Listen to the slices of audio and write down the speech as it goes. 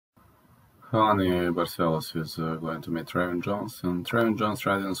Raoni Barcelos is going to meet Trevin Jones, and Trevin Jones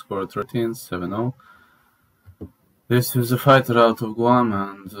right in score 13, 7-0. This is a fighter out of Guam,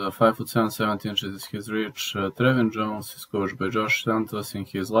 and 5'7", 70 inches is his reach. Trevin Jones is coached by Josh Santos. In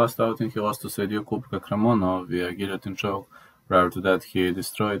his last outing, he lost to Sergio Kramonov via guillotine choke. Prior to that, he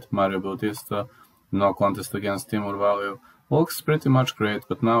destroyed Mario Bautista. No contest against Timur Valiev. Looks pretty much great,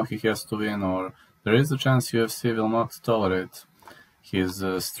 but now he has to win, or there is a chance UFC will not tolerate his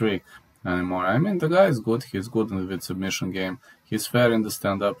streak anymore. I mean, the guy is good. He's good with submission game. He's fair in the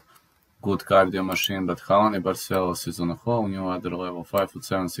stand-up. Good cardio machine, but Raoni Barcelos is on a whole new other level.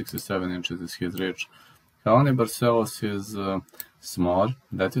 5'7", 67 inches is his reach. Raoni Barcelos is smaller,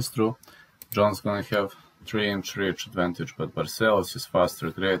 that is true. Jones gonna have 3-inch reach advantage, but Barcelos is faster,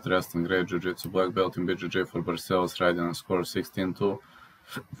 great wrestling, great jiu-jitsu, black belt in BJJ for Barcelos, riding a score 16-2.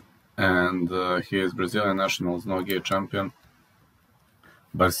 And he is Brazilian Nationals no-gi champion.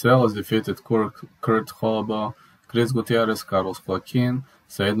 Barcelos defeated Kurt Holobaugh, Chris Gutierrez, Carlos Joaquin,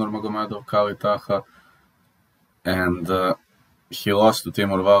 Said Nurmagomedov, Kali Taha, and he lost to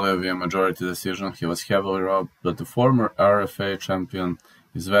Timur Valiev via majority decision. He was heavily robbed, but the former RFA champion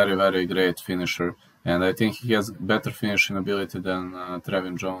is very, very great finisher, and I think he has better finishing ability than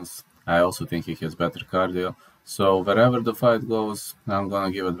Trevin Jones. I also think he has better cardio. So wherever the fight goes, I'm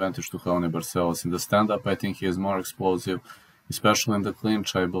gonna give advantage to Raoni Barcelos. In the stand-up, I think he is more explosive, especially in the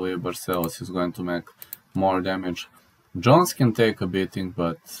clinch. I believe Barcelos is going to make more damage. Jones can take a beating,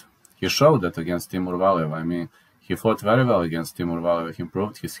 but he showed that against Timur Valiev. I mean, he fought very well against Timur Valiev. He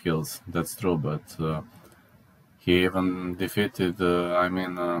improved his skills, that's true, but he even defeated,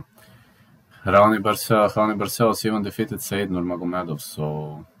 Raoni Barcelos even defeated Said Nurmagomedov,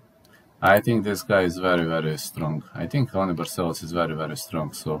 so I think this guy is very, very strong. I think Raoni Barcelos is very, very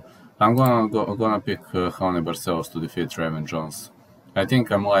strong, so I'm gonna pick Raoni Barcelos to defeat Trevin Jones. I think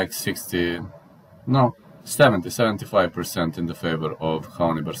I'm like 75% in the favor of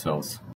Raoni Barcelos.